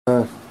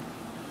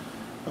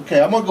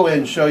Okay, I'm going to go ahead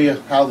and show you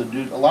how to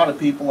do. A lot of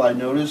people, I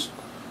notice,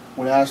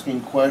 when asking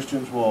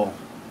questions, will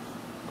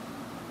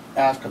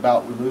ask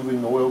about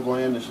removing the oil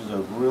gland. This is a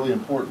really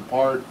important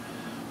part,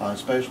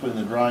 especially in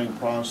the drying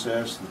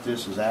process, that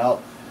this is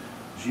out.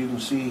 As you can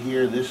see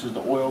here, this is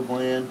the oil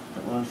gland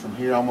that runs from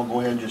here. I'm going to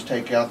go ahead and just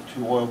take out the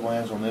two oil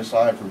glands on this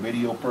side for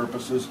video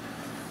purposes.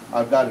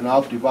 I've got an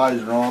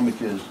optivisor on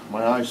because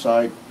my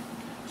eyesight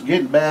is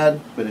getting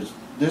bad, but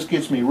this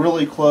gets me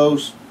really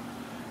close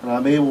and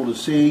I'm able to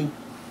see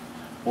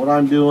what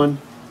I'm doing.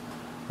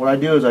 What I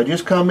do is I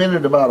just come in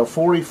at about a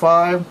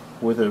 45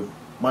 with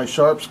my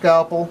sharp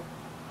scalpel,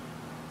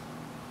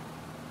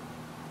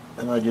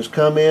 and I just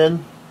come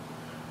in.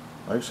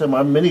 Like I said,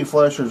 my mini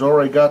flesher's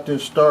already got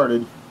this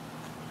started,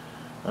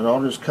 and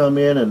I'll just come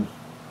in and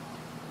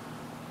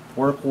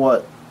work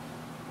what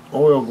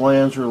oil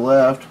glands are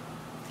left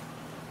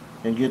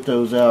and get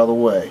those out of the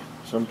way.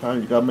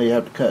 Sometimes I may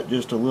have to cut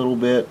just a little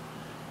bit,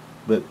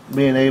 but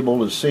being able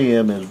to see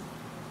them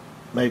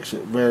makes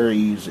it very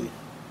easy.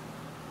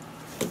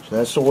 So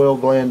that's the oil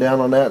gland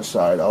down on that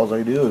side. All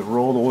I do is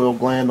roll the oil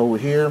gland over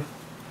here.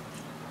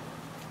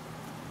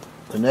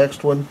 The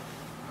next one,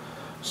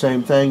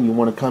 same thing. You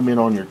want to come in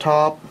on your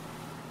top.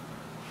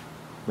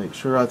 Make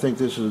sure, I think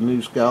this is a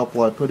new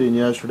scalpel I put in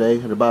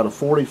yesterday, at about a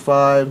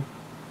 45.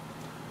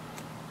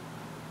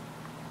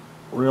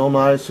 Real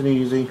nice and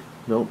easy.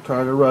 Don't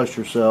try to rush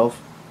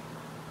yourself.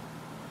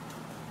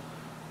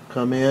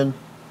 Come in,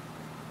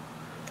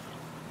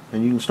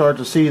 and you can start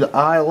to see the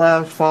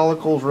eyelash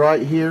follicles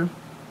right here.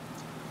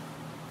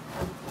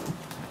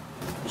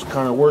 Just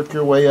kind of work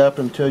your way up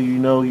until you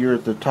know you're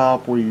at the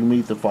top where you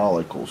meet the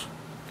follicles.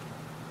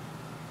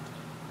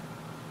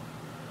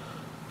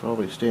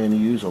 Probably stand to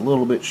use a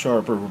little bit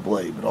sharper of a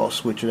blade, but I'll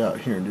switch it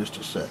out here in just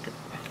a second.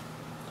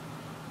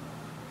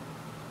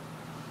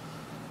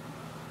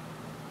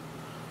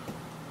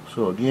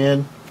 So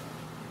again,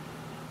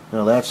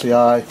 now that's the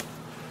eye.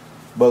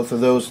 Both of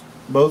those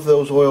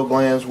oil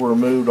glands were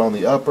removed on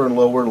the upper and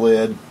lower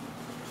lid.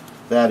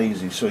 That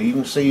easy. So you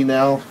can see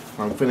now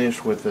I'm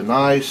finished with a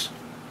nice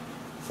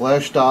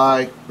fleshed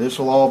eye. This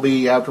will all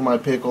be after my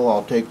pickle.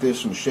 I'll take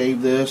this and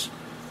shave this.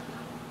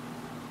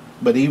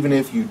 But even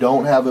if you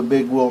don't have a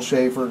big wheel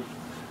shaver,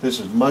 this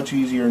is much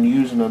easier than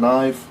using a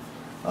knife.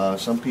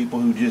 Some people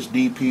who just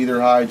DP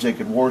their hides, they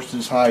can wash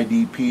this hide,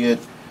 DP it,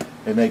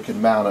 and they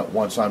can mount it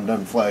once I'm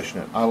done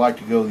fleshing it. I like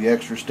to go the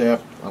extra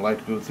step. I like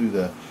to go through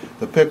the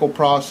pickle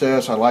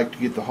process. I like to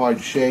get the hide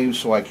shaved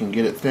so I can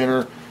get it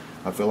thinner.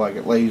 I feel like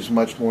it lays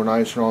much more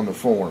nicer on the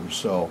form.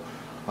 So,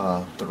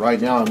 but right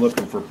now I'm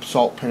looking for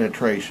salt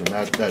penetration.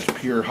 That's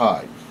pure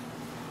hide.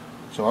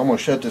 So I'm going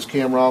to shut this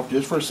camera off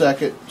just for a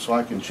second so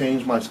I can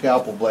change my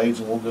scalpel blades,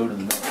 and we'll go to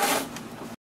the next.